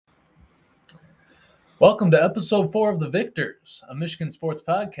Welcome to episode 4 of The Victors, a Michigan sports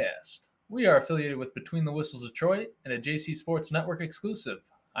podcast. We are affiliated with Between the Whistles Detroit and a JC Sports Network exclusive.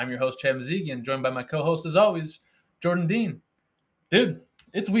 I'm your host, Chad Mazigian, joined by my co-host, as always, Jordan Dean. Dude,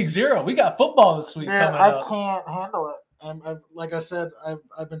 it's week 0. We got football this week coming up. I can't handle it. Like I said,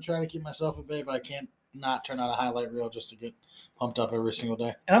 I've been trying to keep myself at bay, but I can't not turn on a highlight reel just to get pumped up every single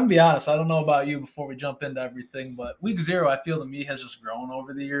day. And I'm going to be honest, I don't know about you before we jump into everything, but week 0, I feel to me, has just grown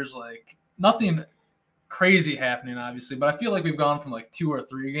over the years. Like, nothing crazy happening, obviously, but I feel like we've gone from like 2 or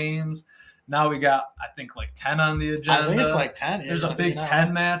 3 games. Now we got, I think, like 10 on the agenda. I think it's like 10. There's a Big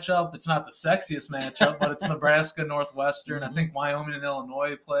Ten matchup. It's not the sexiest matchup, but it's Nebraska, Northwestern. I think Wyoming and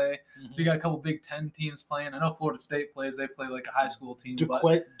Illinois play. So you got a couple Big Ten teams playing. I know Florida State plays. They play like a high school team.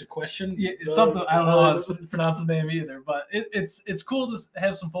 The question? Yeah, it's something, I don't know how to pronounce the name either, but it's cool to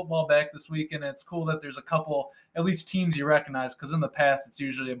have some football back this week, and it's cool that there's a couple, at least teams you recognize, because in the past it's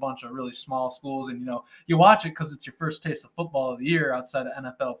usually a bunch of really small schools, and you watch it because it's your first taste of football of the year outside of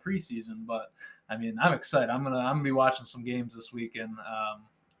NFL preseason. But I mean, I'm excited. I'm gonna be watching some games this weekend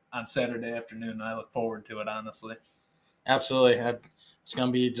on Saturday afternoon, and I look forward to it, honestly. Absolutely. It's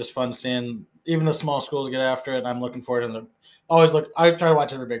gonna be just fun seeing even the small schools get after it. I'm looking forward to I try to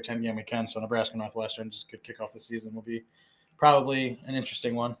watch every Big Ten game we can, so Nebraska Northwestern just could kick off the season will be probably an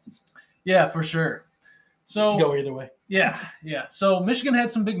interesting one. Yeah, for sure. So go either way. Yeah. So Michigan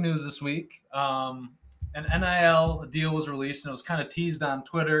had some big news this week. An NIL deal was released, and it was kind of teased on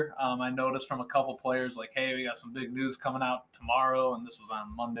Twitter. I noticed from a couple players like, hey, we got some big news coming out tomorrow, and this was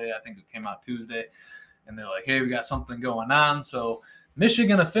on Monday. I think it came out Tuesday. And they're like, hey, we got something going on. So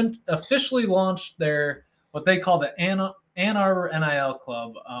Michigan officially launched what they call the Ann Arbor NIL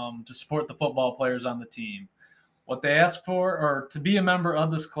Club to support the football players on the team. What they ask for, or to be a member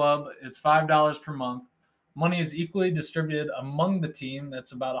of this club, is $5 per month. Money is equally distributed among the team.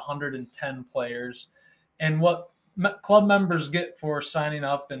 That's about 110 players. And what club members get for signing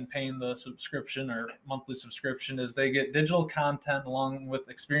up and paying the subscription or monthly subscription is they get digital content along with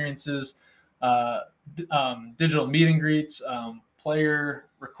experiences, digital meet and greets, player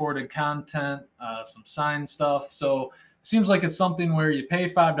recorded content, some signed stuff. So it seems like it's something where you pay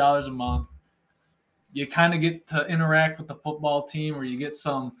 $5 a month. You kind of get to interact with the football team, or you get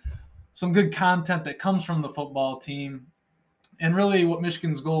some good content that comes from the football team. And really what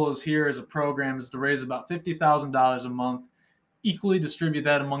Michigan's goal is here as a program is to raise about $50,000 a month, equally distribute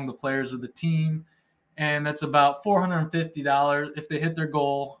that among the players of the team. And that's about $450. If they hit their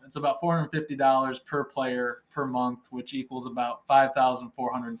goal, it's about $450 per player per month, which equals about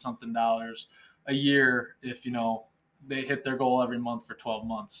 $5,400 something a year if, they hit their goal every month for 12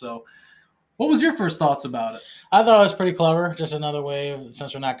 months. So what was your first thoughts about it? I thought it was pretty clever. Just another way,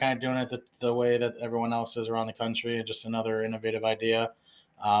 since we're not kind of doing it the way that everyone else is around the country, just another innovative idea.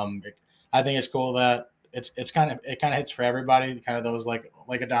 I think it's cool that it kind of hits for everybody. Kind of those like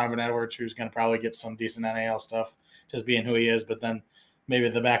a Donovan Edwards, who's going to probably get some decent NIL stuff, just being who he is. But then maybe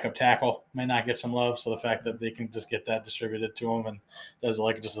the backup tackle may not get some love. So the fact that they can just get that distributed to him and does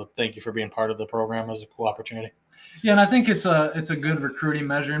just a thank you for being part of the program is a cool opportunity. Yeah, and I think it's a good recruiting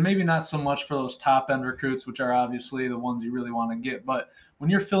measure, and maybe not so much for those top-end recruits, which are obviously the ones you really want to get. But when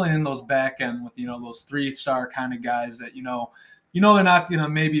you're filling in those back-end with, those 3-star kind of guys that, they're not going to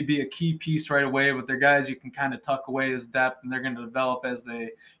maybe be a key piece right away, but they're guys you can kind of tuck away as depth, and they're going to develop as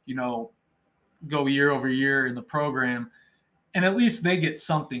they, go year over year in the program. And at least they get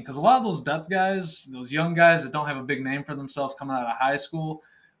something, because a lot of those depth guys, those young guys that don't have a big name for themselves coming out of high school,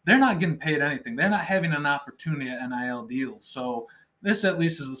 they're not getting paid anything. They're not having an opportunity at NIL deals. So this at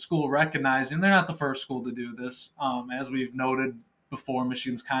least is the school recognizing they're not the first school to do this. As we've noted before,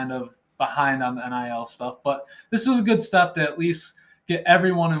 Michigan's kind of behind on the NIL stuff. But this is a good step to at least get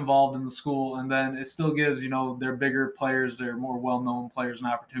everyone involved in the school. And then it still gives, their bigger players, their more well-known players, an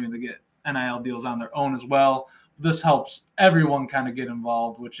opportunity to get NIL deals on their own as well. This helps everyone kind of get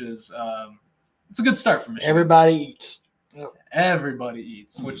involved, which is it's a good start for Michigan. Everybody eats. Yep. Everybody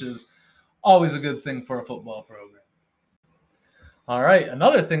eats, which is always a good thing for a football program. All right.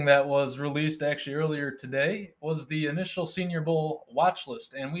 Another thing that was released actually earlier today was the initial Senior Bowl watch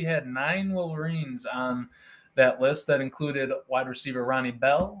list. And we had 9 Wolverines on that list that included wide receiver Ronnie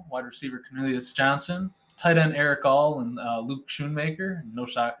Bell, wide receiver Cornelius Johnson, tight end Eric All, and Luke Schoonmaker. No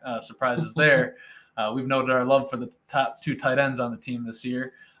surprises there. We've noted our love for the top 2 tight ends on the team this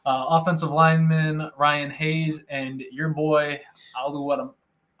year. Offensive lineman Ryan Hayes and your boy Aluwatamai.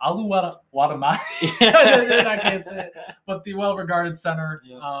 I can't say it, but the well-regarded center.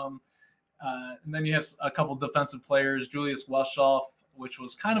 Yeah. And then you have a couple defensive players, Julius Welshoff, which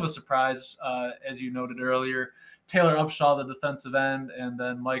was kind of a surprise, as you noted earlier. Taylor Upshaw, the defensive end, and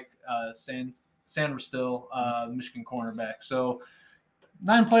then Mike Sanders still, Michigan cornerback. So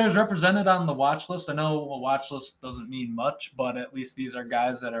 9 players represented on the watch list. I know a watch list doesn't mean much, but at least these are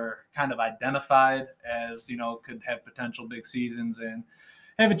guys that are kind of identified as, could have potential big seasons and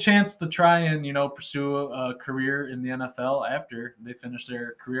have a chance to try and, pursue a career in the NFL after they finish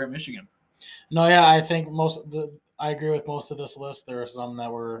their career at Michigan. No, yeah, I think I agree with most of this list. There are some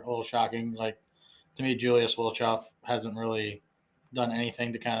that were a little shocking. Like, to me, Julius Wilchoff hasn't really done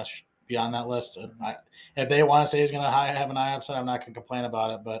anything to kind of be on that list. If they want to say he's going to have an eye upset, I'm not going to complain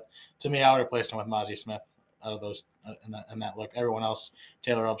about it. But to me, I would have placed him with Mozzie Smith out of those in that look. Everyone else,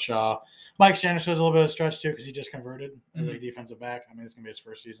 Taylor Upshaw. Mike Sanders was a little bit of a stretch, too, because he just converted as a defensive back. I mean, it's going to be his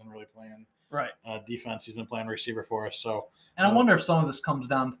first season really playing defense. He's been playing receiver for us. So, and I wonder if some of this comes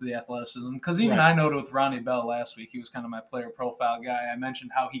down to the athleticism, because even I noted with Ronnie Bell last week, he was kind of my player profile guy. I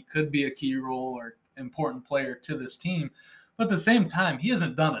mentioned how he could be a key role or important player to this team. But at the same time, he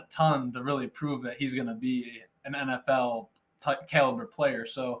hasn't done a ton to really prove that he's going to be an NFL caliber player.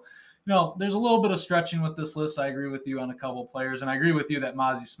 So, there's a little bit of stretching with this list. I agree with you on a couple of players, and I agree with you that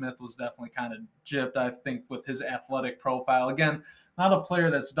Mozzie Smith was definitely kind of gypped, I think, with his athletic profile. Again, not a player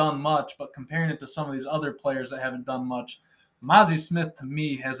that's done much, but comparing it to some of these other players that haven't done much, Mozzie Smith, to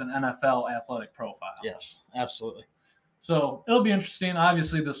me, has an NFL athletic profile. Yes, absolutely. So it'll be interesting.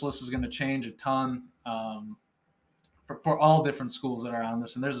 Obviously, this list is going to change a ton for all different schools that are on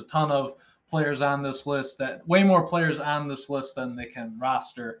this. And there's a ton of players on this list, way more players on this list than they can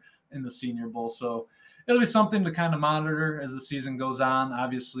roster in the Senior Bowl. So it'll be something to kind of monitor as the season goes on.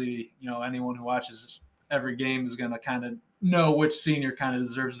 Obviously, anyone who watches every game is going to kind of know which senior kind of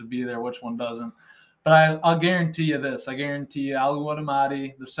deserves to be there, which one doesn't. But I'll guarantee you this. I guarantee you Alu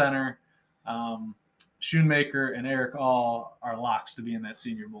Wadamati, the center, Schoonmaker, and Eric all are locks to be in that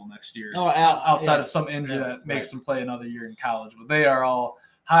Senior Bowl next year. Outside of some injury that makes them play another year in college. But they are all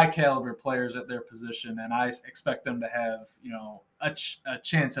high-caliber players at their position, and I expect them to have, a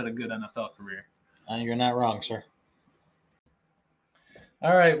chance at a good NFL career. You're not wrong, sir.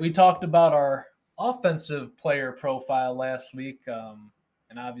 All right, we talked about our offensive player profile last week,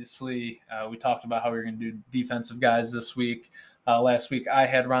 and obviously we talked about how we were going to do defensive guys this week. Last week I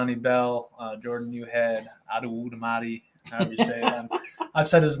had Ronnie Bell. Jordan, you had Adu Udamati, however you say it. I've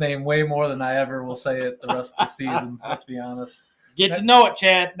said his name way more than I ever will say it the rest of the season, let's be honest. Get to know it,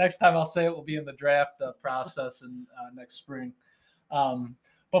 Chad. Next time I'll say it will be in the draft process in next spring.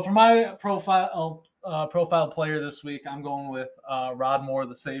 But for my profile player this week, I'm going with Rod Moore,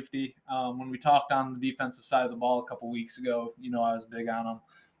 the safety. When we talked on the defensive side of the ball a couple weeks ago, I was big on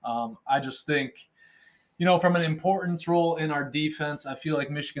him. I just think, from an importance role in our defense, I feel like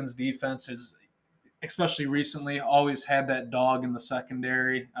Michigan's defense is, especially recently, always had that dog in the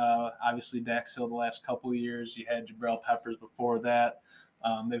secondary. Obviously, Dax Hill the last couple of years. You had Jabril Peppers before that.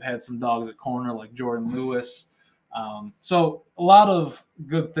 They've had some dogs at corner like Jordan Lewis. So a lot of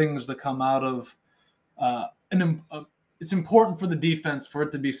good things to come out of. It's important for the defense, for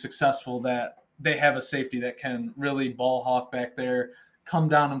it to be successful, that they have a safety that can really ball hawk back there, come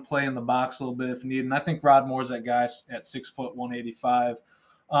down and play in the box a little bit if needed. And I think Rod Moore's that guy at 6 foot 185.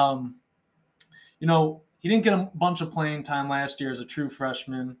 He didn't get a bunch of playing time last year as a true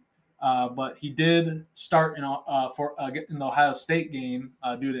freshman, but he did start in the Ohio State game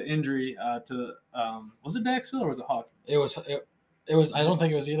due to injury was it Dax Hill or was it Hawkins? It was. I don't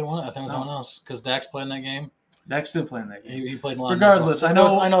think it was either one. I think it was someone else because Dax played in that game. Dax did play in that game. He played a lot. Regardless, I know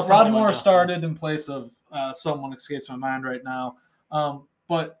Rod Moore started in place of someone escapes my mind right now.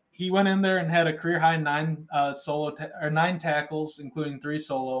 But he went in there and had a career high 9 tackles, including 3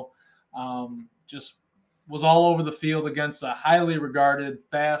 solo. Just was all over the field against a highly regarded,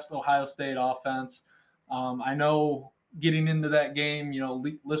 fast Ohio State offense. I know getting into that game,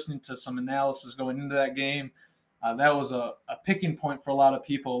 listening to some analysis going into that game, that was a picking point for a lot of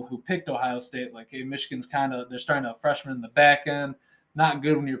people who picked Ohio State. Like, hey, Michigan's they're starting a freshman in the back end. Not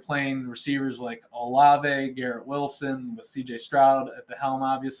good when you're playing receivers like Olave, Garrett Wilson, with C.J. Stroud at the helm,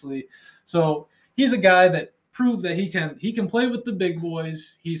 obviously. So he's a guy that proved that he can play with the big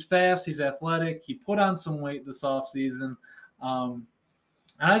boys. He's fast. He's athletic. He put on some weight this offseason. And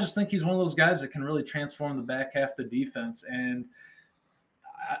I just think he's one of those guys that can really transform the back half of the defense. And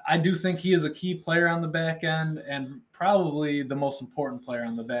I do think he is a key player on the back end and probably the most important player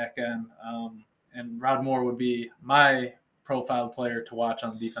on the back end. And Rod Moore would be my profile player to watch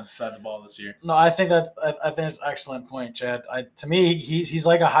on the defensive side of the ball this year. No, I think that's an excellent point, Chad. To me, he's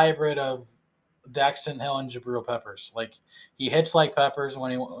like a hybrid of Daxton Hill and Jabril Peppers. Like, he hits like Peppers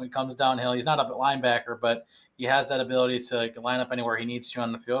when he comes downhill. He's not a linebacker, but he has that ability to line up anywhere he needs to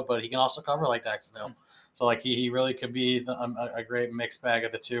on the field. But he can also cover like Daxton Hill. So like he really could be a great mixed bag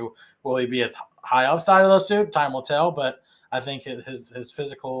of the two. Will he be as high upside of those two? Time will tell, but I think his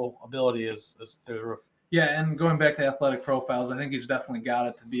physical ability is through the roof. Yeah, and going back to athletic profiles, I think he's definitely got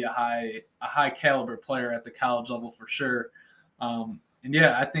it to be a high caliber player at the college level for sure. And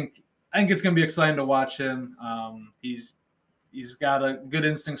yeah, I think it's going to be exciting to watch him. He's got a good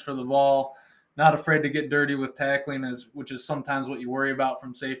instincts for the ball, not afraid to get dirty with tackling, which is sometimes what you worry about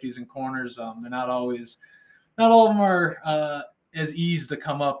from safeties and corners. They're not all of them are as easy to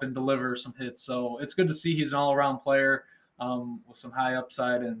come up and deliver some hits. So it's good to see he's an all around player with some high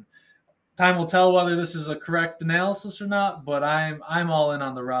upside, and time will tell whether this is a correct analysis or not. But I'm all in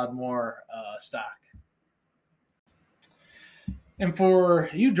on the Rod Moore stock. And for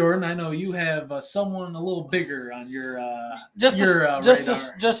you, Jordan, I know you have someone a little bigger on your radar. Just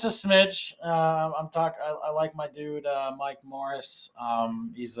a smidge. I like my dude Mike Morris.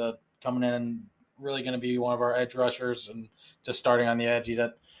 He's coming in really going to be one of our edge rushers and just starting on the edge.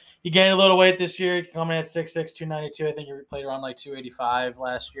 He gained a little weight this year. Coming in at 6'6", 292. I think he played around like 285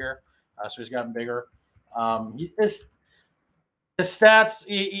 last year. So he's gotten bigger. His stats,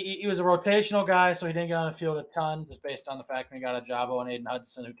 he was a rotational guy, so he didn't get on the field a ton, just based on the fact that he got a Jabo and Aiden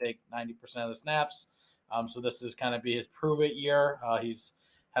Hudson who take 90% of the snaps. So this is kind of be his prove it year. He's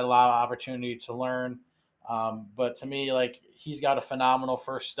had a lot of opportunity to learn. But to me, like, he's got a phenomenal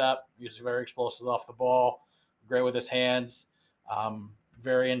first step. He's very explosive off the ball, great with his hands,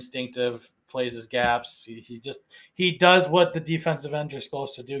 very instinctive, plays his gaps. He does what the defensive ends are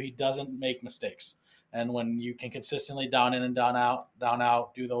supposed to do. He doesn't make mistakes. And when you can consistently down in and down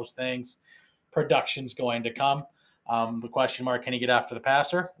out, do those things, production's going to come. The question mark, can he get after the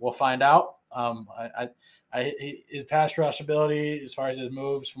passer? We'll find out. His pass rush ability, as far as his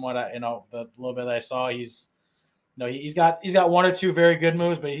moves, from what the little bit that I saw, he's got one or two very good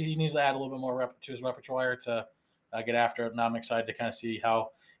moves, but he needs to add a little bit more to his repertoire to get after it. And I'm excited to kind of see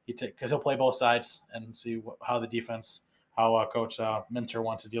how because he'll play both sides and see how the defense, how Coach Minter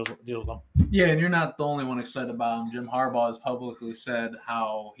wants to deal with them. Yeah, and you're not the only one excited about him. Jim Harbaugh has publicly said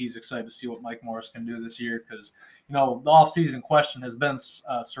how he's excited to see what Mike Morris can do this year because, the offseason question has been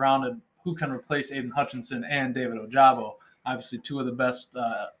surrounded who can replace Aiden Hutchinson and David Ojabo. Obviously, two of the best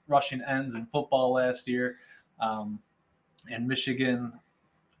rushing ends in football last year, and Michigan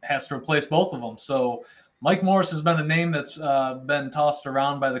has to replace both of them. So Mike Morris has been a name that's been tossed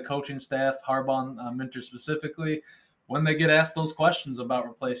around by the coaching staff, Harbaugh and Minter specifically, when they get asked those questions about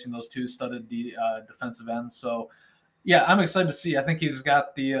replacing those two studded defensive ends. So, yeah, I'm excited to see. I think he's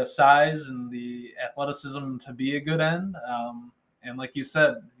got the size and the athleticism to be a good end. And like you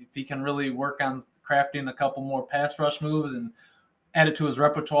said, if he can really work on crafting a couple more pass rush moves and add it to his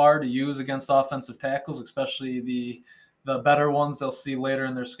repertoire to use against offensive tackles, especially the better ones they'll see later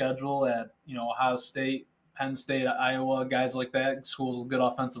in their schedule at Ohio State, Penn State, Iowa, guys like that, schools with good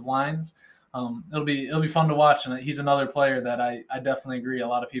offensive lines. It'll be fun to watch, and he's another player that I definitely agree a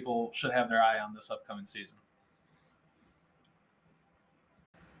lot of people should have their eye on this upcoming season.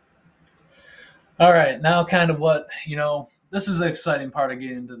 All right, now kind of what, this is the exciting part of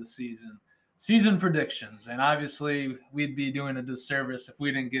getting into the season predictions, and obviously we'd be doing a disservice if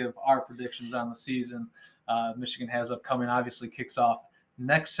we didn't give our predictions on the season. Michigan has upcoming, obviously kicks off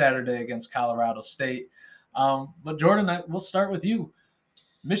next Saturday against Colorado State. But Jordan, we'll start with you.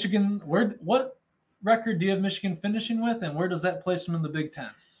 Michigan, what record do you have Michigan finishing with, and where does that place them in the Big Ten?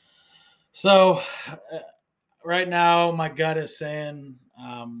 So right now, my gut is saying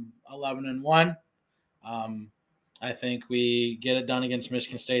 11-1. I think we get it done against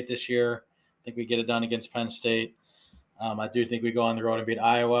Michigan State this year. I think we get it done against Penn State. I do think we go on the road and beat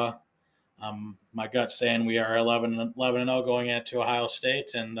Iowa. My gut's saying we are 11-0 going into Ohio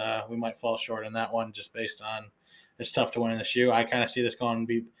State, and we might fall short in that one just based on it's tough to win in the shoe. I kind of see this going to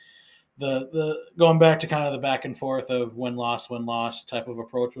be the going back to kind of the back and forth of win-loss type of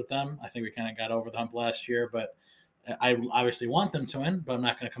approach with them. I think we kind of got over the hump last year, but I obviously want them to win, but I'm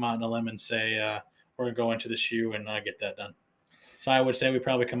not going to come out on a limb and say we're going to go into the shoe and get that done. So I would say we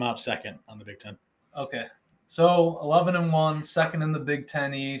probably come out second on the Big Ten. Okay. So 11-1, second in the Big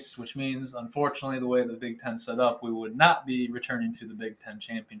Ten East, which means, unfortunately, the way the Big Ten set up, we would not be returning to the Big Ten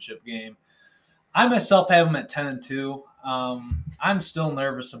championship game. I myself have them at 10-2. I'm still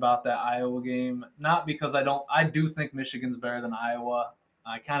nervous about that Iowa game, not because I do think Michigan's better than Iowa.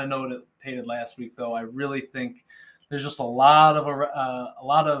 I kind of noted last week, though. I really think there's just a lot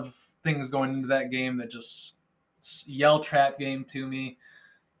of things going into that game that just yell trap game to me.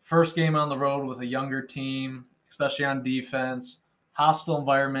 First game on the road with a younger team, especially on defense, hostile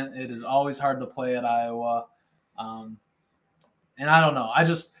environment. It is always hard to play at Iowa. And I don't know. I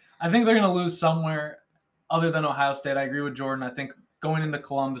think they're going to lose somewhere. other than Ohio State, I agree with Jordan. I think going into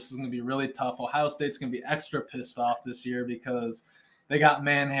Columbus is going to be really tough. Ohio State's going to be extra pissed off this year because they got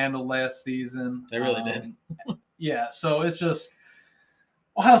manhandled last season. They really did. Yeah, so it's just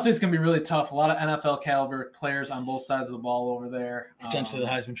Ohio State's going to be really tough. A lot of NFL caliber players on both sides of the ball over there. Potentially the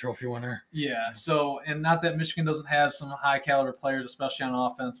Heisman Trophy winner. Yeah, so, and not that Michigan doesn't have some high caliber players, especially on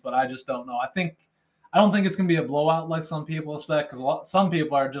offense, but I just don't know. I don't think it's going to be a blowout like some people expect, because some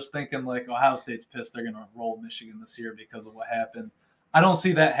people are just thinking like Ohio State's pissed they're going to roll Michigan this year because of what happened. I don't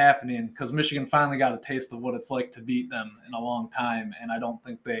see that happening because Michigan finally got a taste of what it's like to beat them in a long time, and I don't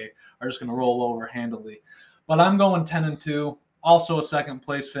think they are just going to roll over handily. But I'm going 10-2. Also a second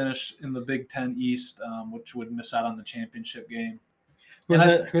place finish in the Big Ten East, which would miss out on the championship game.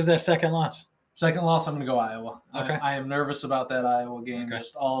 Who's that second loss? Second loss, I'm going to go Iowa. Okay. I am nervous about that Iowa game,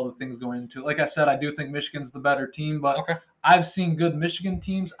 just all the things going into it. Like I said, I do think Michigan's the better team, but I've seen good Michigan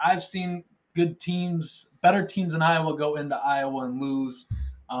teams. I've seen good teams, better teams in Iowa go into Iowa and lose.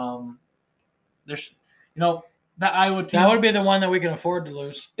 There's, that Iowa team. That would be the one that we can afford to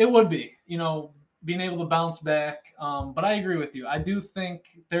lose. It would be, being able to bounce back. But I agree with you. I do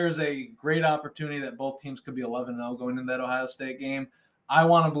think there's a great opportunity that both teams could be 11-0 going into that Ohio State game. I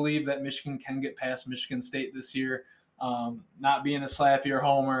want to believe that Michigan can get past Michigan State this year, not being a slappy or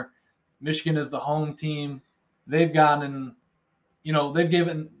homer. Michigan is the home team. They've gotten,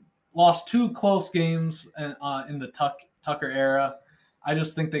 lost 2 close games in the Tucker era. I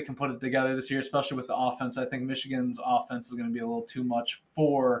just think they can put it together this year, especially with the offense. I think Michigan's offense is going to be a little too much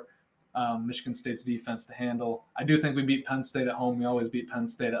for Michigan State's defense to handle. I do think we beat Penn State at home. We always beat Penn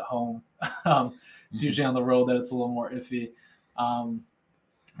State at home. It's usually on the road that it's a little more iffy.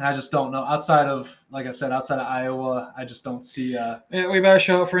 And I just don't know. Outside of Iowa, I just don't see. We better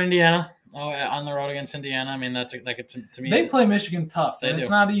show up for Indiana on the road against Indiana. I mean, that's to me. They play Michigan tough, and do. It's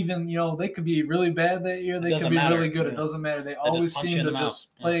not even they could be really bad that year. They could be really good. Yeah. It doesn't matter. They always seem to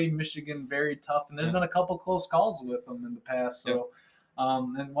just play Michigan very tough, and there's been a couple close calls with them in the past. So.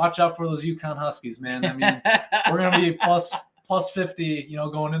 And watch out for those UConn Huskies, man. I mean, we're going to be plus 50,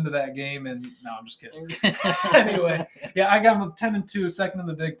 going into that game. And no, I'm just kidding. Anyway, yeah, I got them 10-2, second in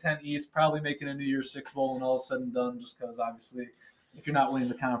the Big Ten East, probably making a New Year's Six bowl and all said and done, just because obviously if you're not winning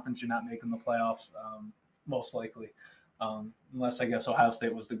the conference, you're not making the playoffs, most likely. Unless I guess Ohio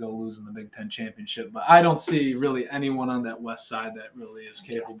State was to go lose in the Big Ten championship. But I don't see really anyone on that west side that really is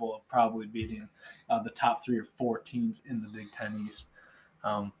capable of probably beating the top 3 or 4 teams in the Big Ten East.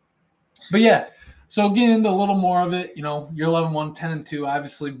 But yeah, so getting into a little more of it, you're 11-1, 10-2,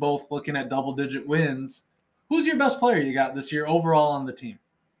 obviously both looking at double-digit wins. Who's your best player you got this year overall on the team?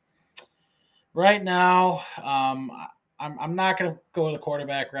 Right now, I'm not going to go the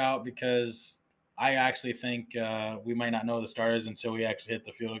quarterback route because I actually think we might not know the starters until we actually hit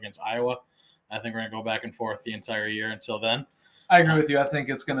the field against Iowa. I think we're going to go back and forth the entire year until then. I agree with you. I think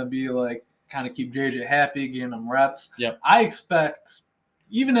it's going to be like kind of keep JJ happy, giving him reps. Yep. I expect,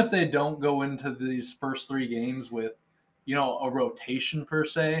 even if they don't go into these first 3 games with, a rotation per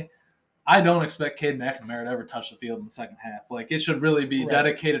se, I don't expect Cade McNamara to ever touch the field in the second half. Like, it should really be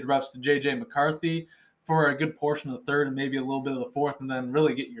dedicated reps to J.J. McCarthy for a good portion of the third and maybe a little bit of the fourth, and then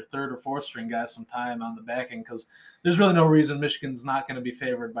really get your third or fourth string guys some time on the back end, because there's really no reason Michigan's not going to be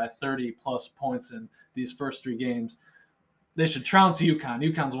favored by 30-plus points in these first 3 games. They should trounce UConn.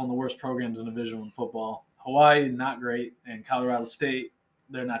 UConn's one of the worst programs in Division I football. Hawaii, not great, and Colorado State,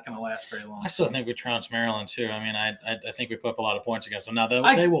 they're not going to last very long. I still think we trounce Maryland too. I mean, I think we put up a lot of points against them. Now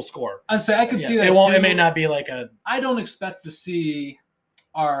they will score. I could see that. They won't. It may not be like a. I don't expect to see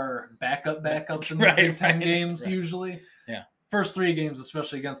our backups in the Big Ten games usually. Yeah. First 3 games,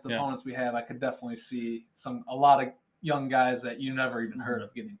 especially against the opponents we have, I could definitely see a lot of young guys that you never even heard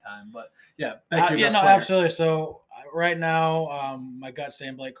of getting time. But yeah, back to your best player. Absolutely. So right now, my gut's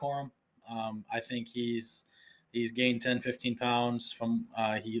saying Blake Corum. I think he's gained 10, 15 pounds from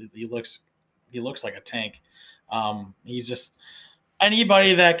he looks like a tank. He's just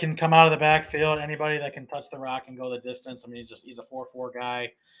anybody that can come out of the backfield, anybody that can touch the rock and go the distance. I mean, he's a 4.4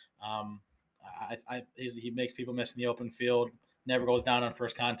 guy. He makes people miss in the open field, never goes down on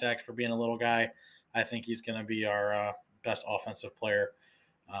first contact for being a little guy. I think he's going to be our best offensive player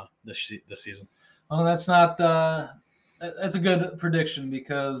this season. Well, that's a good prediction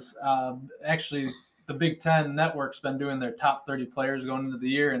because actually the Big Ten Network's been doing their top 30 players going into the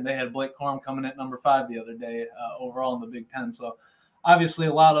year, and they had Blake Corum coming at number 5 the other day overall in the Big Ten. So obviously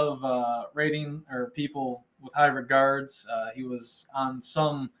a lot of rating or people with high regards. He was on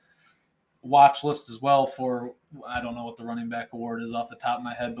some watch list as well for, I don't know what the running back award is off the top of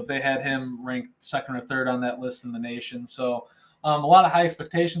my head, but they had him ranked 2nd or 3rd on that list in the nation. So A lot of high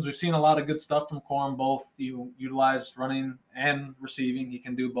expectations. We've seen a lot of good stuff from Corum, both utilized running and receiving. He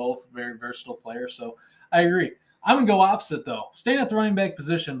can do both. Very versatile player. So I agree. I'm going to go opposite, though. Staying at the running back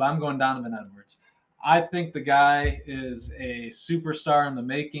position, but I'm going Donovan Edwards. I think the guy is a superstar in the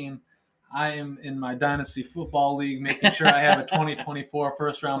making. I am in my Dynasty Football League making sure I have a 2024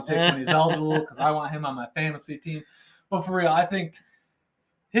 first-round pick when he's eligible because I want him on my fantasy team. But for real, I think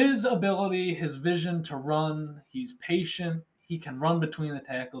his ability, his vision to run, he's patient. He can run between the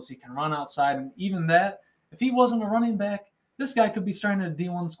tackles. He can run outside. And even that, if he wasn't a running back, this guy could be starting at a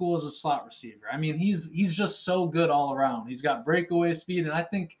D1 school as a slot receiver. I mean, he's just so good all around. He's got breakaway speed, and I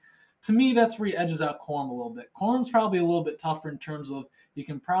think, to me, that's where he edges out Corum a little bit. Corum's probably a little bit tougher in terms of he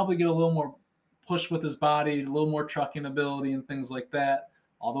can probably get a little more push with his body, a little more trucking ability and things like that,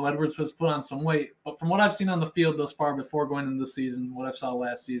 although Edwards has put on some weight. But from what I've seen on the field thus far before going into the season, what I saw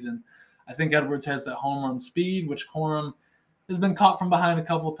last season, I think Edwards has that home run speed, which Corum has been caught from behind a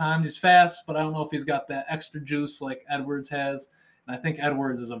couple of times. He's fast, but I don't know if he's got that extra juice like Edwards has. And I think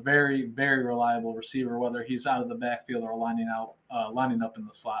Edwards is a very, very reliable receiver, whether he's out of the backfield or lining up in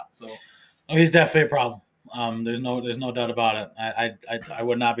the slot. So, he's definitely a problem. There's no doubt about it. I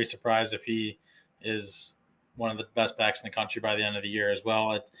would not be surprised if he is one of the best backs in the country by the end of the year as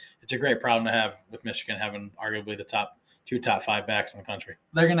well. It's a great problem to have with Michigan having arguably the top 5 backs in the country.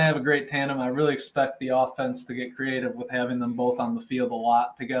 They're going to have a great tandem. I really expect the offense to get creative with having them both on the field a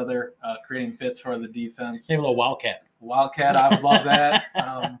lot together, creating fits for the defense. Maybe a little wildcat. I would love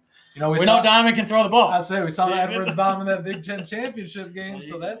that. We know Diamond can throw the ball. I say we saw Edwards bomb in that Big Ten championship game,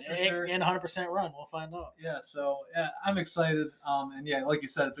 so that's for sure. And 100% run, we'll find out. Yeah, so I'm excited. And yeah, like you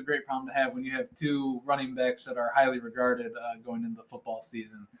said, it's a great problem to have when you have two running backs that are highly regarded going into the football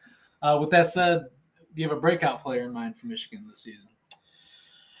season. With that said, do you have a breakout player in mind for Michigan this season?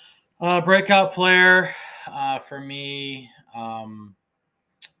 Breakout player for me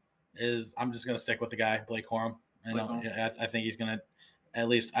is I'm just going to stick with the guy, Blake Corum. I think he's going to at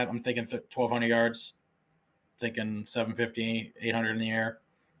least – I'm thinking 1,200 yards, thinking 750, 800 in the air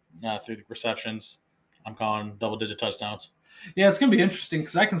through the receptions. I'm calling double-digit touchdowns. Yeah, it's going to be interesting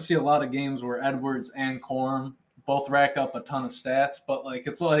because I can see a lot of games where Edwards and Corum both rack up a ton of stats, but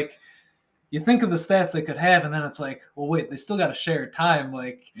it's like – you think of the stats they could have, and then it's like, well, wait, they still got to share time.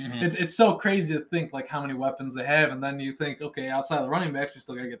 It's so crazy to think how many weapons they have, and then you think, okay, outside of the running backs, we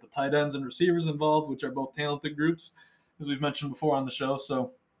still got to get the tight ends and receivers involved, which are both talented groups, as we've mentioned before on the show.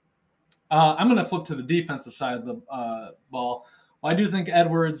 So I'm going to flip to the defensive side of the ball. Well, I do think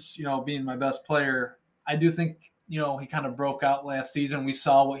Edwards, being my best player, I do think he kind of broke out last season. We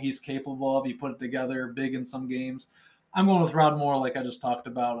saw what he's capable of. He put it together big in some games. I'm going with Rod Moore, like I just talked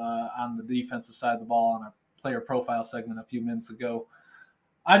about on the defensive side of the ball on our player profile segment a few minutes ago.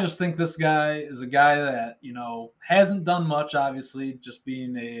 I just think this guy is a guy that, hasn't done much, obviously, just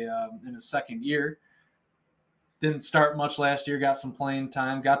being in his second year. Didn't start much last year, got some playing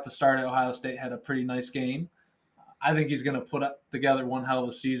time, got to start at Ohio State, had a pretty nice game. I think he's going to put together one hell of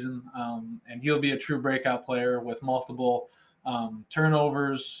a season, and he'll be a true breakout player with multiple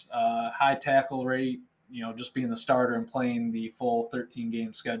turnovers, high tackle rate, just being the starter and playing the full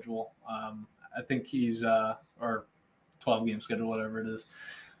 13-game schedule. I think he's or 12-game schedule, whatever it is.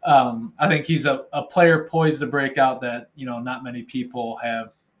 I think he's a player poised to break out that, not many people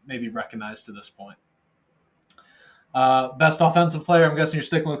have maybe recognized to this point. Best offensive player, I'm guessing you're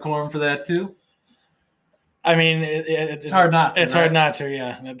sticking with Corum for that too? I mean, it's hard not to. It's hard not to,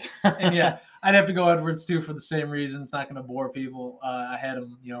 yeah. And yeah, I'd have to go Edwards too for the same reason. It's not going to bore people. I had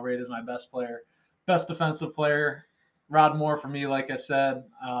him, rated as my best player. Best defensive player, Rod Moore for me, like I said,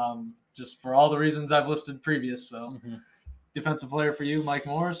 just for all the reasons I've listed previous. So, Defensive player for you, Mike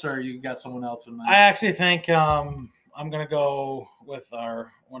Morris, or you got someone else in mind? I actually think I'm going to go with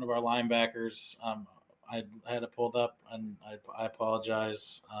one of our linebackers. I had it pulled up, and I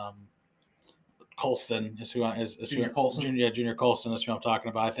apologize. Colston is who Junior Colston. Junior Colston is who I'm talking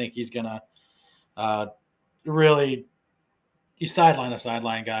about. I think he's going to really. He's a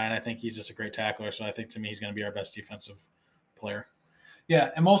sideline guy, and I think he's just a great tackler. So I think, to me, he's going to be our best defensive player.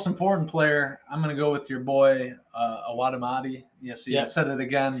 Yeah, and most important player, I'm going to go with your boy, Awadamadi. Yes, I said it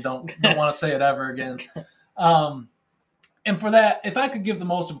again. Don't want to say it ever again. And for that, if I could give the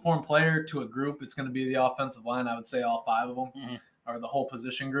most important player to a group, it's going to be the offensive line. I would say all 5 of them, or the whole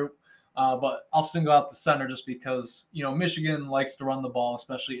position group. But I'll single out the center just because, Michigan likes to run the ball,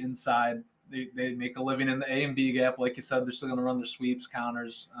 especially inside. They make a living in the A and B gap. Like you said, they're still going to run their sweeps,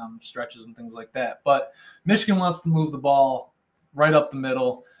 counters, stretches, and things like that. But Michigan wants to move the ball right up the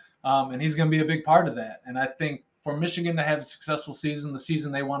middle, and he's going to be a big part of that. And I think for Michigan to have a successful season, the season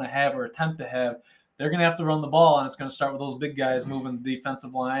they want to have or attempt to have, they're going to have to run the ball, and it's going to start with those big guys moving the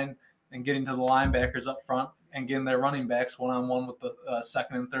defensive line and getting to the linebackers up front and getting their running backs one-on-one with the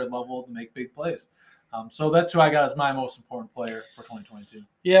second and third level to make big plays. So that's who I got as my most important player for 2022.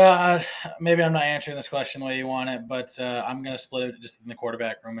 Yeah, maybe I'm not answering this question the way you want it, but I'm going to split it just in the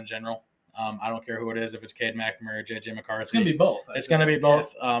quarterback room in general. I don't care who it is, if it's Cade McNamara or J.J. McCarthy. It's going to be both. It's going to be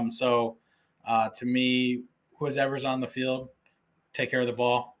both. Yeah. To me, whoever's on the field, take care of the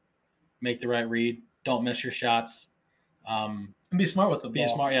ball, make the right read, don't miss your shots. And be smart with the ball. Be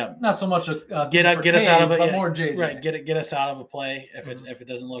smart, yeah. Not so much get us out of it, but more JJ. Right, get us out of a play if it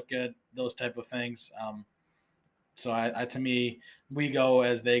doesn't look good. Those type of things. So I to me, we go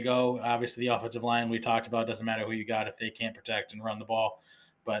as they go. Obviously, the offensive line we talked about, doesn't matter who you got if they can't protect and run the ball.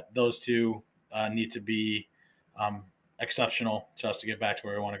 But those two need to be exceptional to us to get back to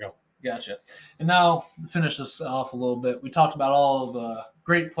where we want to go. Gotcha. And now to finish this off a little bit, we talked about all of the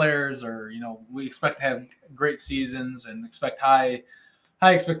great players, or we expect to have great seasons and expect high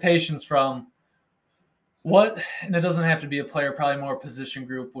expectations from. What, and it doesn't have to be a player, probably more position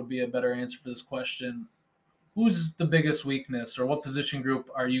group would be a better answer for this question. Who's the biggest weakness, or what position group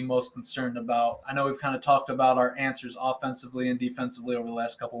are you most concerned about? I know we've kind of talked about our answers offensively and defensively over the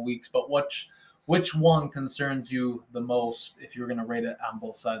last couple of weeks, but which one concerns you the most if you were going to rate it on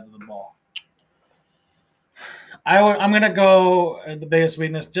both sides of the ball? I'm going to go the biggest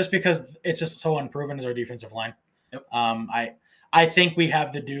weakness just because it's just so unproven is our defensive line. Yep. I think we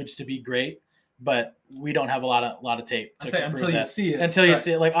have the dudes to be great, but we don't have a lot of tape. Until you see it. Until you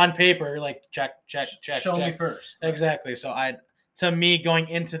see it, like on paper, like check. Show me first. Right. Exactly. So to me, going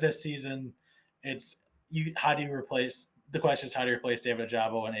into this season, it's how do you replace? The question is how do you replace David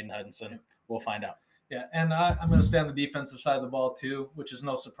Ajabo and Aiden Hudson? We'll find out. Yeah, and I'm going to stay on the defensive side of the ball too, which is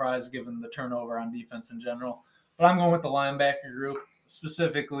no surprise given the turnover on defense in general. But I'm going with the linebacker group,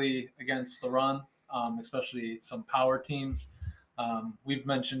 specifically against the run, especially some power teams. We've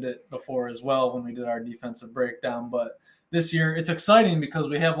mentioned it before as well when we did our defensive breakdown, but this year it's exciting because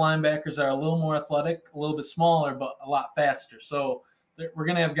we have linebackers that are a little more athletic, a little bit smaller, but a lot faster. So we're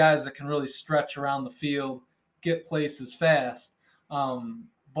going to have guys that can really stretch around the field, get places fast.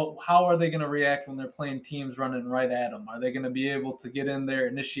 But how are they going to react when they're playing teams running right at them? Are they going to be able to get in there,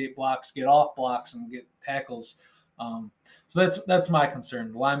 initiate blocks, get off blocks, and get tackles? So that's my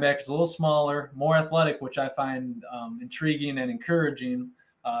concern. The linebacker's a little smaller, more athletic, which I find intriguing and encouraging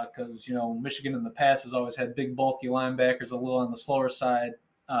because, Michigan in the past has always had big, bulky linebackers, a little on the slower side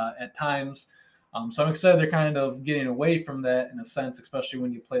at times. So I'm excited they're kind of getting away from that in a sense, especially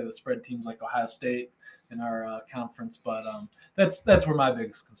when you play the spread teams like Ohio State in our conference. But that's where my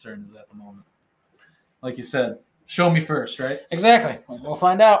biggest concern is at the moment. Like you said, show me first, right? Exactly. We'll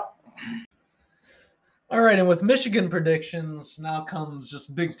find out. All right, and with Michigan predictions, now comes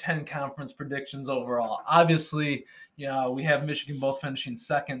just Big Ten conference predictions overall. Obviously, we have Michigan both finishing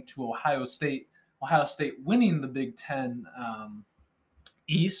second to Ohio State. Ohio State winning the Big Ten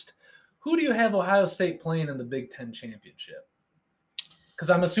East. Who do you have Ohio State playing in the Big Ten championship? Because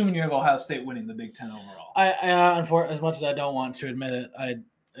I'm assuming you have Ohio State winning the Big Ten overall. As much as I don't want to admit it,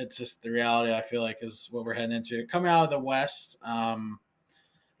 it's just the reality. I feel like is what we're heading into. Coming out of the West,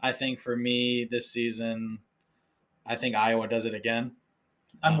 I think for me this season, I think Iowa does it again.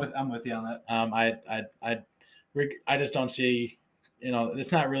 I'm with you on that. I just don't see,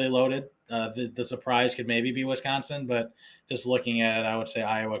 it's not really loaded. The surprise could maybe be Wisconsin, but just looking at it, I would say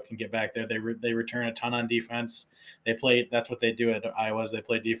Iowa can get back there. They return a ton on defense. That's what they do at Iowa. They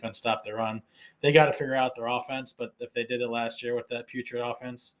play defense, stop the run. They got to figure out their offense, but if they did it last year with that putrid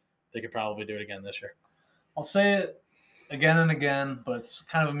offense, they could probably do it again this year. I'll say it again and again, but it's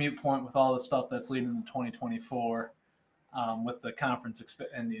kind of a moot point with all the stuff that's leading to 2024 with the conference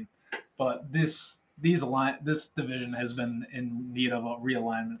ending. But this division has been in need of a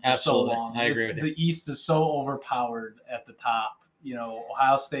realignment for Absolutely. so long. I agree with you. The East is so overpowered at the top.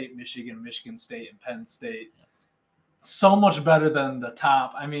 Ohio State, Michigan State, and Penn State. So much better than the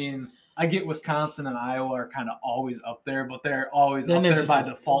top. I mean, I get Wisconsin and Iowa are kind of always up there, but they're always up there by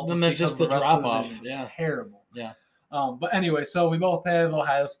default. Then there's just the drop off. Yeah, terrible. Yeah. But anyway, so we both have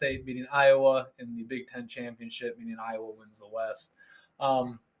Ohio State beating Iowa in the Big Ten championship, meaning Iowa wins the West.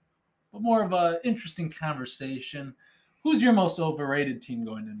 But more of an interesting conversation. Who's your most overrated team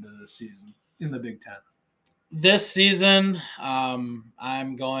going into this season in the Big Ten? This season,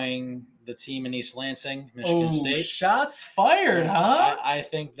 I'm going the team in East Lansing, Michigan State. Shots fired, huh? I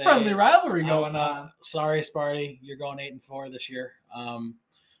think friendly rivalry going on. Sorry, Sparty, you're going 8-4 this year.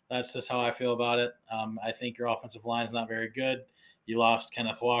 That's just how I feel about it. I think your offensive line is not very good. You lost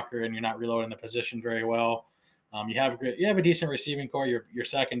Kenneth Walker, and you're not reloading the position very well. You have a decent receiving core. Your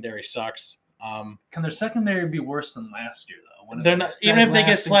secondary sucks. Can their secondary be worse than last year, though? They're not, even if they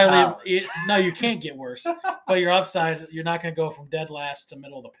get slightly. No, you can't get worse. But your upside, you're not going to go from dead last to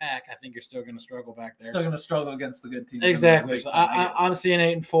middle of the pack. I think you're still going to struggle back there. Still going to struggle against the good teams. Exactly. So I'm seeing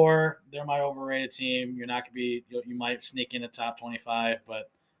 8-4. They're my overrated team. You're not going to be. You might sneak in the top 25,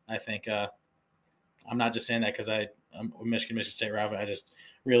 but I think I'm not just saying that because I'm a Michigan State rival. I just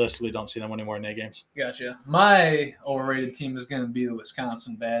realistically don't see them winning more than 8 games. Gotcha. My overrated team is going to be the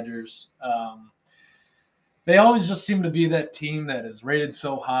Wisconsin Badgers. They always just seem to be that team that is rated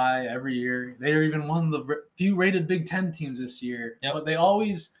so high every year. They are even one of the few rated Big Ten teams this year. Yep. But they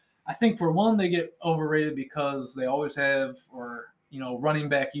always, I think for one, they get overrated because they always have, running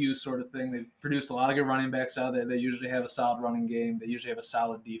back use sort of thing. They've produced a lot of good running backs out there. They usually have a solid running game. They usually have a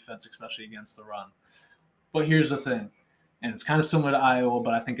solid defense, especially against the run. But here's the thing, and it's kind of similar to Iowa,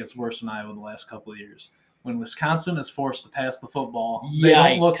 but I think it's worse than Iowa the last couple of years. When Wisconsin is forced to pass the football, they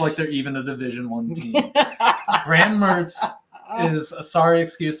don't look like they're even a Division I team. Graham Mertz is a sorry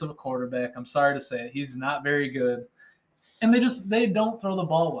excuse of a quarterback. I'm sorry to say it. He's not very good. And they don't throw the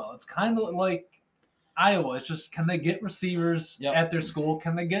ball well. It's kind of like Iowa. It's just, can they get receivers at their school?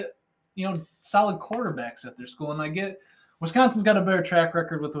 Can they get, solid quarterbacks at their school? And Wisconsin's got a better track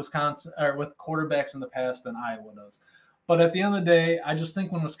record with Wisconsin or with quarterbacks in the past than Iowa does. But at the end of the day, I just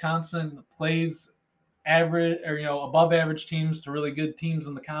think when Wisconsin plays average or above average teams to really good teams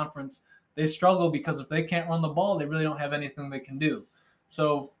in the conference, they struggle because if they can't run the ball, they really don't have anything they can do.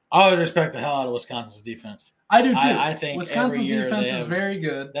 So I would respect the hell out of Wisconsin's defense. I do too. I think Wisconsin's defense is very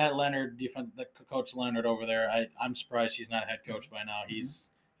good. That Leonard defense, the coach Leonard over there, I'm surprised he's not head coach by now.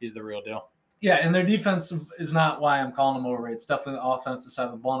 He's the real deal. Yeah, and their defense is not why I'm calling them overrated. It's definitely the offensive side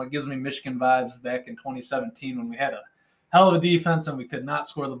of the ball, and it gives me Michigan vibes back in 2017 when we had a hell of a defense and we could not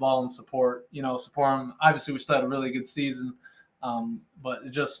score the ball and support them. Obviously, we still had a really good season, but it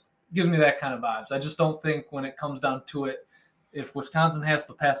just gives me that kind of vibes. I just don't think when it comes down to it, if Wisconsin has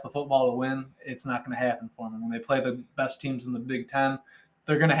to pass the football to win, it's not going to happen for them. When they play the best teams in the Big Ten,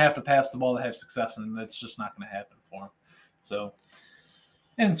 they're going to have to pass the ball to have success, and that's just not going to happen for them. So,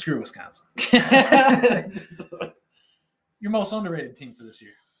 and screw Wisconsin. Your most underrated team for this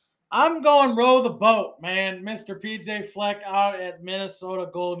year? I'm going row the boat, man. Mr. PJ Fleck out at Minnesota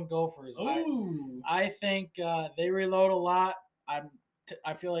Golden Gophers. Ooh. I think they reload a lot.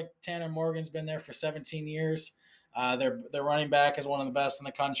 I feel like Tanner Morgan's been there for 17 years. Their running back is one of the best in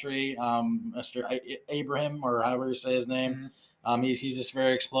the country. Mr. Abraham, or however you say his name. Mm-hmm. He's just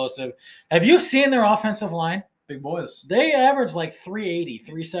very explosive. Have you seen their offensive line? Big boys. They average like 380,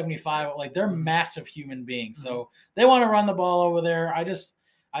 375. Like they're massive human beings. Mm-hmm. So they want to run the ball over there.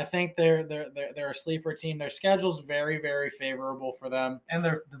 I think they're a sleeper team. Their schedule's very, very favorable for them, and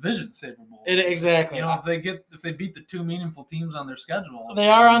their division's favorable. Exactly. If they beat the two meaningful teams on their schedule, they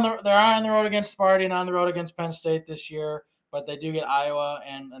are on the road against Sparty and on the road against Penn State this year. But they do get Iowa,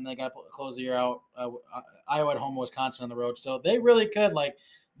 and they got to close the year out. Iowa at home, Wisconsin on the road. So they really could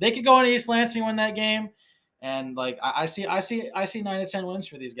they could go into East Lansing, win that game, and I see 9 to 10 wins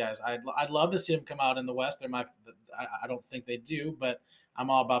for these guys. I'd love to see them come out in the West. I don't think they do, but I'm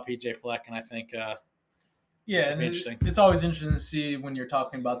all about PJ Fleck, and I think it's always interesting to see when you're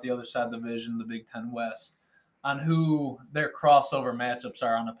talking about the other side of the division, the Big Ten West, on who their crossover matchups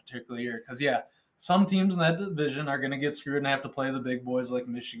are on a particular year. Because, some teams in that division are going to get screwed and have to play the big boys like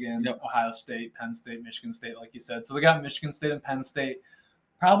Michigan, Ohio State, Penn State, Michigan State, like you said. So they got Michigan State and Penn State.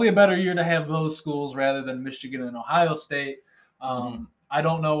 Probably a better year to have those schools rather than Michigan and Ohio State. I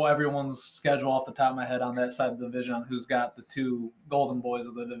don't know everyone's schedule off the top of my head on that side of the division on who's got the two golden boys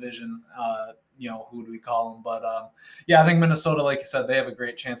of the division. Who do we call them? But, I think Minnesota, like you said, they have a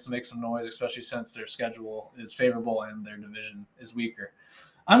great chance to make some noise, especially since their schedule is favorable and their division is weaker.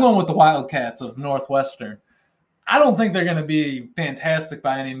 I'm going with the Wildcats of Northwestern. I don't think they're going to be fantastic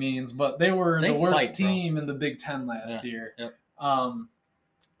by any means, but they were the worst team in the Big Ten last year. Yep.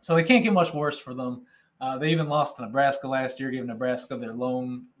 So they can't get much worse for them. They even lost to Nebraska last year, gave Nebraska their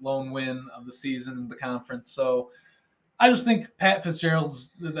lone win of the season in the conference. So I just think Pat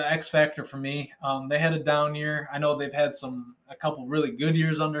Fitzgerald's the X factor for me. They had a down year. I know they've had a couple really good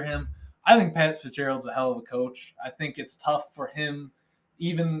years under him. I think Pat Fitzgerald's a hell of a coach. I think it's tough for him,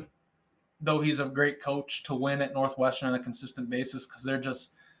 even though he's a great coach, to win at Northwestern on a consistent basis because they're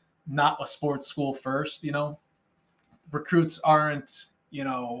just not a sports school first. Recruits aren't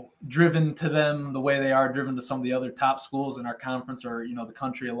driven to them the way they are driven to some of the other top schools in our conference or, the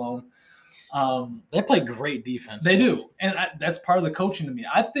country alone. They play great defense. They do. And that's part of the coaching to me.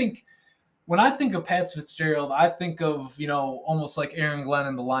 I think when I think of Pat Fitzgerald, I think of, almost like Aaron Glenn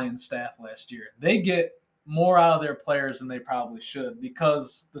and the Lions staff last year. They get more out of their players than they probably should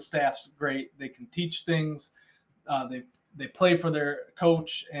because the staff's great. They can teach things. They play for their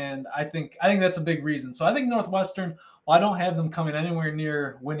coach, and I think that's a big reason. So I think Northwestern, while I don't have them coming anywhere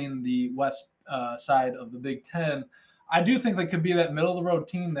near winning the West side of the Big Ten, I do think they could be that middle of the road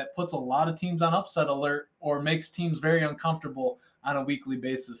team that puts a lot of teams on upset alert or makes teams very uncomfortable on a weekly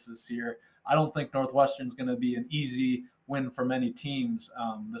basis this year. I don't think Northwestern's going to be an easy win for many teams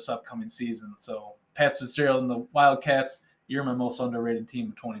this upcoming season. So Pat Fitzgerald and the Wildcats, you're my most underrated team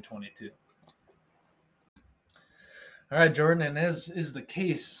of 2022. All right, Jordan, and as is the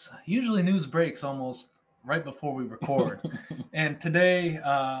case, usually news breaks almost right before we record. And today,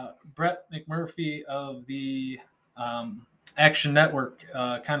 Brett McMurphy of the Action Network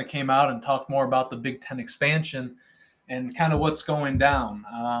kind of came out and talked more about the Big Ten expansion and kind of what's going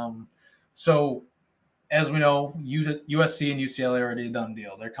down. So, as we know, USC and UCLA are already a done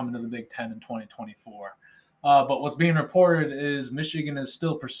deal. They're coming to the Big Ten in 2024. But what's being reported is Michigan is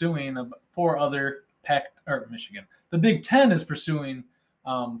still pursuing 4 other Michigan. The Big Ten is pursuing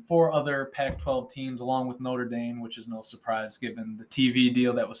 4 other Pac-12 teams along with Notre Dame, which is no surprise given the TV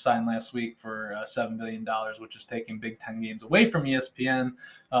deal that was signed last week for $7 billion, which is taking Big Ten games away from ESPN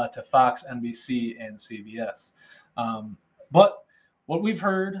to Fox, NBC, and CBS. But what we've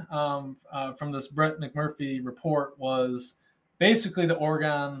heard from this Brett McMurphy report was basically the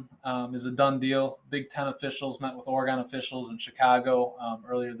Oregon is a done deal. Big Ten officials met with Oregon officials in Chicago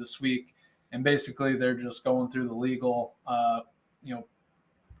earlier this week. And basically, they're just going through the legal,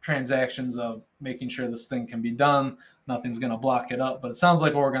 transactions of making sure this thing can be done. Nothing's going to block it up. But it sounds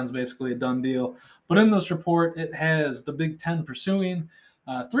like Oregon's basically a done deal. But in this report, it has the Big Ten pursuing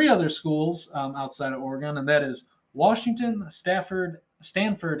 3 other schools outside of Oregon, and that is Washington, Stanford,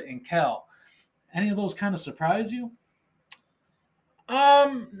 and Cal. Any of those kind of surprise you?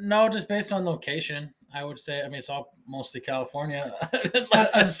 No, just based on location. I would say, it's all mostly California. As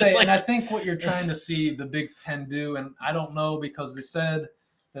I say, and I think what you're trying to see the Big Ten do, and I don't know because they said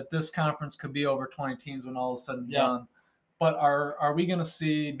that this conference could be over 20 teams when all is said and done. But are we going to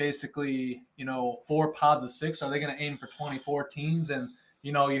see basically, 4 pods of 6? Are they going to aim for 24 teams? And,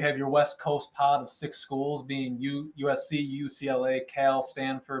 you have your West Coast pod of 6 schools being USC, UCLA, Cal,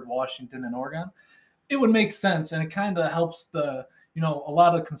 Stanford, Washington, and Oregon. It would make sense, and it kind of helps the – a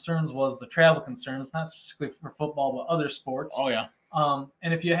lot of concerns was the travel concerns, not specifically for football, but other sports. Oh, yeah.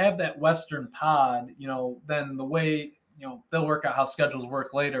 And if you have that Western pod, then the way, they'll work out how schedules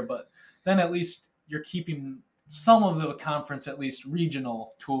work later, but then at least you're keeping some of the conference at least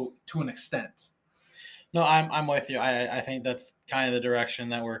regional to an extent. No, I'm with you. I think that's kind of the direction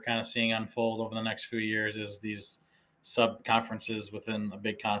that we're kind of seeing unfold over the next few years is these sub-conferences within a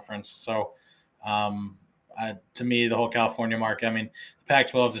big conference. So, to me, the whole California market, the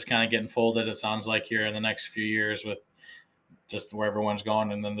Pac-12 is kind of getting folded, it sounds like, here in the next few years with just where everyone's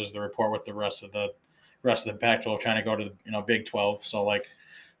going. And then there's the report with the rest of the Pac-12 trying to go to the, Big 12. So,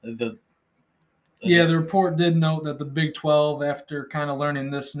 the report did note that the Big 12, after kind of learning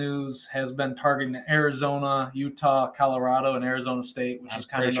this news, has been targeting Arizona, Utah, Colorado, and Arizona State, which is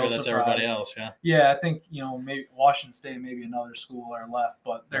kind of no surprise. That's everybody else, yeah. Yeah, I think, maybe Washington State, maybe another school are left,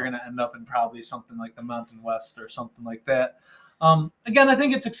 but they're going to end up in probably something like the Mountain West or something like that. Again, I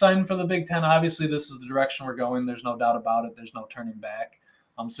think it's exciting for the Big Ten. Obviously, this is the direction we're going. There's no doubt about it. There's no turning back.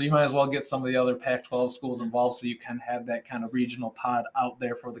 So you might as well get some of the other Pac-12 schools involved so you can have that kind of regional pod out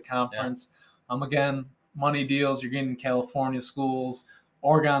there for the conference. Yeah. Again, money deals, you're getting California schools.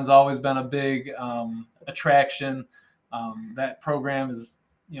 Oregon's always been a big attraction. That program is,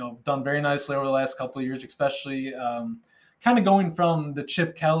 done very nicely over the last couple of years, especially kind of going from the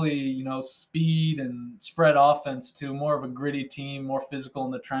Chip Kelly, speed and spread offense to more of a gritty team, more physical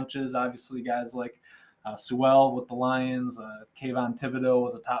in the trenches. Obviously, guys like Sewell with the Lions, Kayvon Thibodeau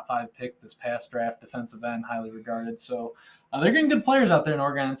was a top 5 pick this past draft, defensive end, highly regarded. So they're getting good players out there in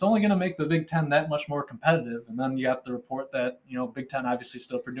Oregon. It's only going to make the Big Ten that much more competitive. And then you got the report that, Big Ten obviously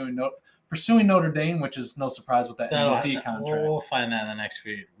still pursuing Notre Dame, which is no surprise with that NBC contract. We'll find that in the next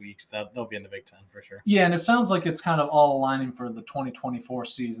few weeks. They'll be in the Big Ten for sure. Yeah, and it sounds like it's kind of all aligning for the 2024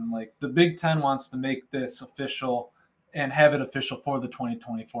 season. Like the Big Ten wants to make this official and have it official for the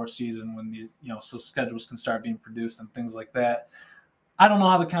 2024 season when these, so schedules can start being produced and things like that. I don't know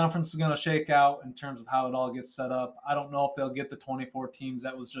how the conference is going to shake out in terms of how it all gets set up. I don't know if they'll get the 24 teams.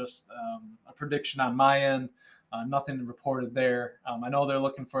 That was just a prediction on my end. Nothing reported there. I know they're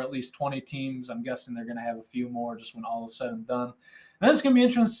looking for at least 20 teams. I'm guessing they're going to have a few more just when all is said and done. And then it's going to be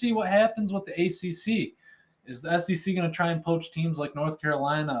interesting to see what happens with the ACC. Is the SEC going to try and poach teams like North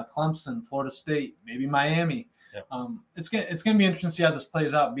Carolina, Clemson, Florida State, maybe Miami? Yep. It's going to be interesting to see how this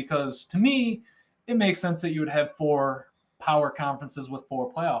plays out because to me, it makes sense that you would have 4 power conferences with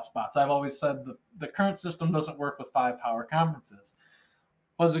 4 playoff spots. I've always said the current system doesn't work with 5 power conferences.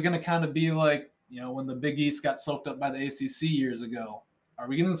 Was it going to kind of be like, when the Big East got soaked up by the ACC years ago? Are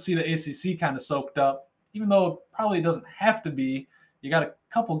we going to see the ACC kind of soaked up, even though it probably doesn't have to be? You got a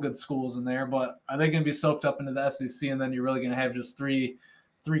couple good schools in there, but are they going to be soaked up into the SEC, and then you're really going to have just three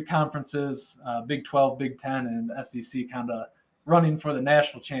conferences, Big 12, Big 10, and SEC kind of running for the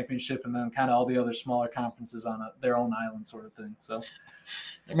national championship, and then kind of all the other smaller conferences on their own island sort of thing. So,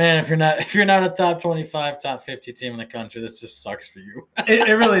 man, if you're not a top 25, top 50 team in the country, this just sucks for you. It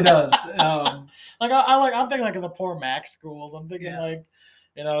really does. I'm thinking like of the poor MAC schools. I'm thinking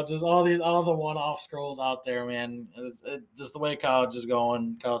just all the one-off schools out there, man. Just the way college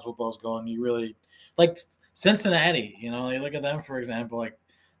football is going. You really like Cincinnati. You look at them, for example. Like,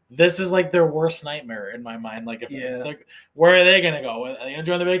 this is like their worst nightmare in my mind. Like, where are they going to go? Are they going to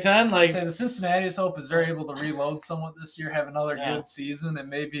join the Big Ten? Like, the Cincinnati's hope is they're able to reload somewhat this year, have another good season, and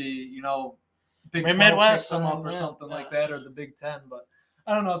maybe Big 12 Midwest picks them up or something like that, or the Big 10. But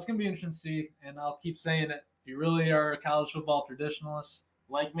I don't know. It's going to be interesting to see, and I'll keep saying it. If you really are a college football traditionalist,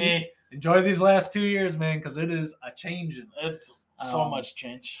 like me, enjoy these last 2 years, man, because it is a change. It's so much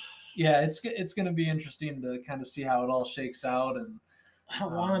change. Yeah, it's going to be interesting to kind of see how it all shakes out. And I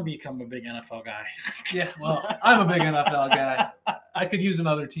don't want to become a big NFL guy. Yeah, well, I'm a big NFL guy. I could use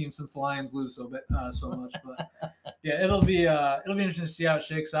another team since the Lions lose so much, but yeah, it'll be interesting to see how it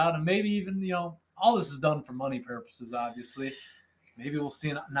shakes out, and maybe even all this is done for money purposes. Obviously, maybe we'll see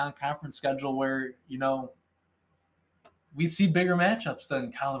a non-conference schedule where we see bigger matchups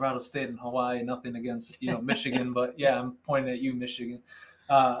than Colorado State and Hawaii. Nothing against Michigan, but yeah, I'm pointing at you, Michigan.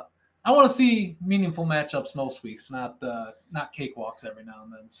 I want to see meaningful matchups most weeks, not cakewalks every now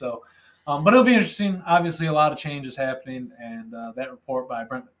and then. So, but it'll be interesting. Obviously, a lot of changes happening, and that report by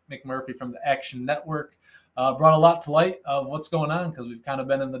Brett McMurphy from the Action Network brought a lot to light of what's going on, because we've kind of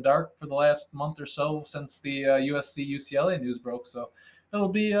been in the dark for the last month or so since the USC-UCLA news broke. So it'll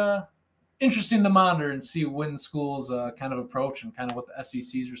be interesting to monitor and see when schools kind of approach, and kind of what the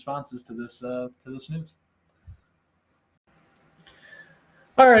SEC's response is to this news.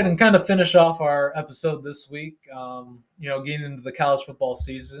 All right, and kind of finish off our episode this week, getting into the college football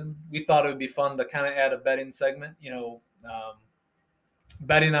season, we thought it would be fun to kind of add a betting segment.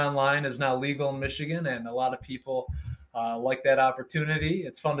 Betting online is now legal in Michigan, and a lot of people like that opportunity.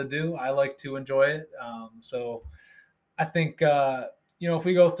 It's fun to do. I like to enjoy it. So I think, if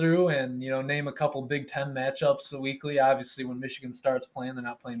we go through and, name a couple Big Ten matchups weekly, obviously when Michigan starts playing, they're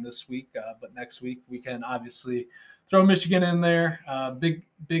not playing this week, but next week we can obviously throw Michigan in there.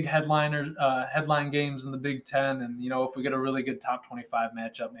 Big headline games in the Big Ten. And, if we get a really good top 25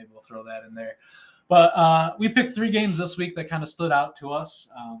 matchup, maybe we'll throw that in there. But we picked 3 games this week that kind of stood out to us.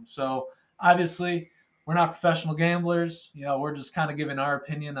 So obviously we're not professional gamblers. We're just kind of giving our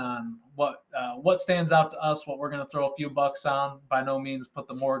opinion on what stands out to us, what we're going to throw a few bucks on. By no means put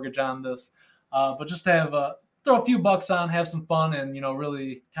the mortgage on this, but just to have throw a few bucks on, have some fun, and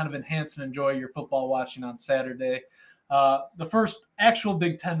really kind of enhance and enjoy your football watching on Saturday. The first actual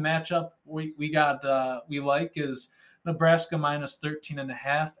Big Ten matchup we like is Nebraska minus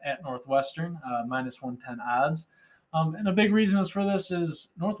 13.5 at Northwestern, minus 110 odds. And a big reason for this is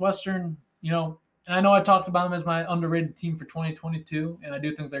Northwestern, and I know I talked about them as my underrated team for 2022, and I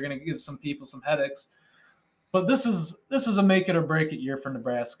do think they're going to give some people some headaches. But this is a make it or break it year for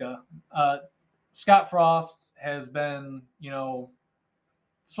Nebraska. Scott Frost has been,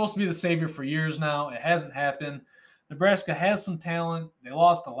 supposed to be the savior for years now. It hasn't happened. Nebraska has some talent. They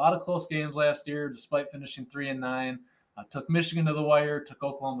lost a lot of close games last year, despite finishing 3-9. Took Michigan to the wire, took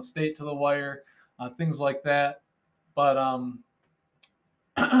Oklahoma State to the wire, things like that. But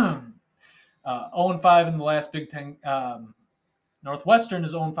 0-5 in the last Big Ten. Northwestern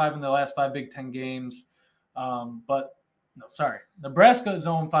is 0-5 in their last 5 Big Ten games. Nebraska is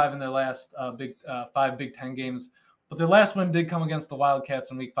 0-5 in their last 5 Big Ten games. But their last win did come against the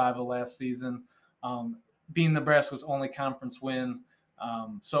Wildcats in Week 5 of last season, being Nebraska's only conference win.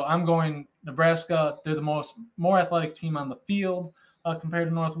 So I'm going Nebraska. They're the more athletic team on the field compared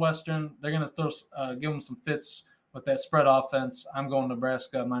to Northwestern. They're going to give them some fits with that spread offense. I'm going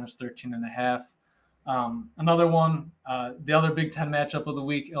Nebraska minus 13.5. Another one, the other Big Ten matchup of the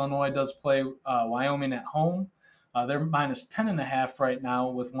week, Illinois does play Wyoming at home. They're minus 10.5 right now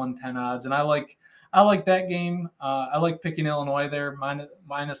with 110 odds, and I like that game. I like picking Illinois there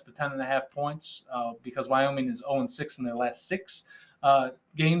minus the 10.5 points because Wyoming is 0-6 in their last 6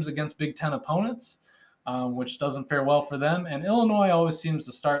 games against Big Ten opponents, which doesn't fare well for them. And Illinois always seems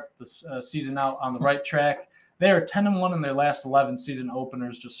to start the season out on the right track. They are 10-1 in their last 11 season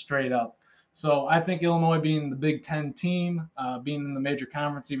openers, just straight up. So I think Illinois, being the Big Ten team, being in the major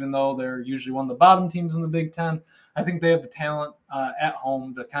conference, even though they're usually one of the bottom teams in the Big Ten, I think they have the talent at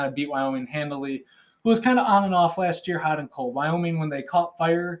home to kind of beat Wyoming handily, who was kind of on and off last year, hot and cold. Wyoming, when they caught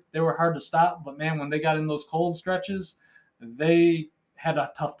fire, they were hard to stop. But, man, when they got in those cold stretches, they had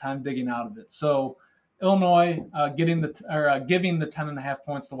a tough time digging out of it. So Illinois giving the 10.5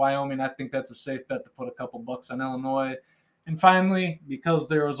 points to Wyoming, I think that's a safe bet to put a couple bucks on Illinois. And finally, because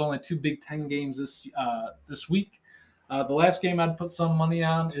there was only 2 Big Ten games this week, the last game I'd put some money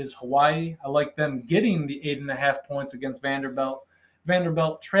on is Hawaii. I like them getting the 8.5 points against Vanderbilt.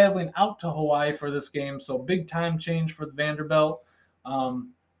 Vanderbilt traveling out to Hawaii for this game, so big time change for the Vanderbilt.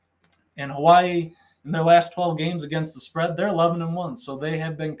 And Hawaii, in their last 12 games against the spread, they're 11-1, so they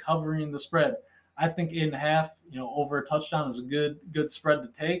have been covering the spread. I think 8.5, over a touchdown is a good spread to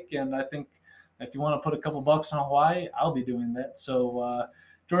take, and I think if you want to put a couple bucks on Hawaii, I'll be doing that. So,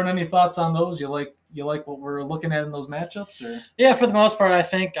 Jordan, any thoughts on those? You like what we're looking at in those matchups, or? Yeah, for the most part, I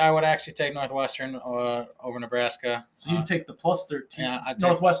think I would actually take Northwestern over Nebraska. So you'd take the plus 13. Yeah,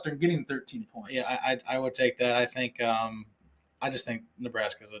 Northwestern getting 13 points. Yeah, I would take that. I think I just think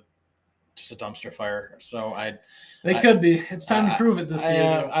Nebraska's just a dumpster fire. So they could be. It's time to prove it this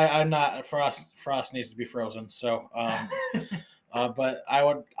year. I'm not. Frost needs to be frozen. So. But I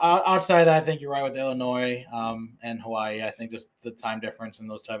would outside that, I think you're right with Illinois and Hawaii. I think just the time difference and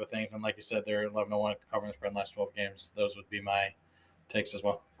those type of things. And like you said, they're 11-1 covering the spread in the last 12 games. Those would be my takes as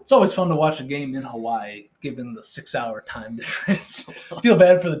well. It's always fun to watch a game in Hawaii, given the 6-hour time difference. I feel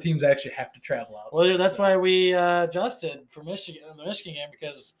bad for the teams that actually have to travel out. Well, that's why we adjusted for the Michigan game,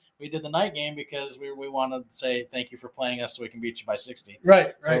 because we did the night game because we wanted to say thank you for playing us so we can beat you by 60.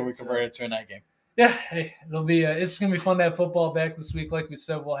 Right. So we converted it to a night game. Yeah, hey, it'll be it's gonna be fun to have football back this week. Like we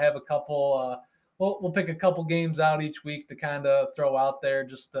said, we'll have a couple. We'll pick a couple games out each week to kind of throw out there,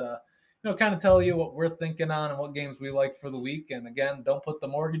 just kind of tell you what we're thinking on and what games we like for the week. And again, don't put the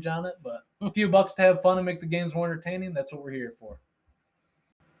mortgage on it, but a few bucks to have fun and make the games more entertaining. That's what we're here for.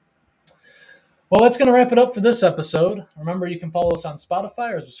 Well, that's going to wrap it up for this episode. Remember, you can follow us on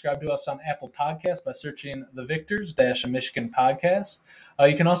Spotify or subscribe to us on Apple Podcasts by searching the Victors - a Michigan podcast.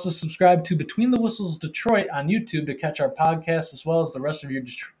 You can also subscribe to Between the Whistles Detroit on YouTube to catch our podcast, as well as the rest of your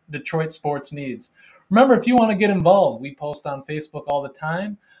Detroit sports needs. Remember, if you want to get involved, we post on Facebook all the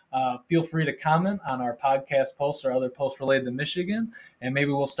time. Feel free to comment on our podcast posts or other posts related to Michigan, and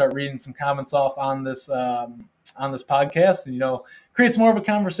maybe we'll start reading some comments off on this podcast, and creates more of a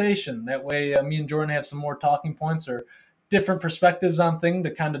conversation. That way, me and Jordan have some more talking points or different perspectives on things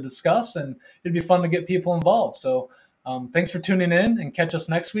to kind of discuss, and it'd be fun to get people involved. So, thanks for tuning in, and catch us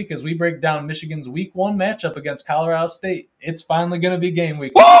next week as we break down Michigan's Week 1 matchup against Colorado State. It's finally going to be game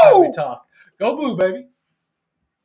week. Next time we talk. Go Blue, baby!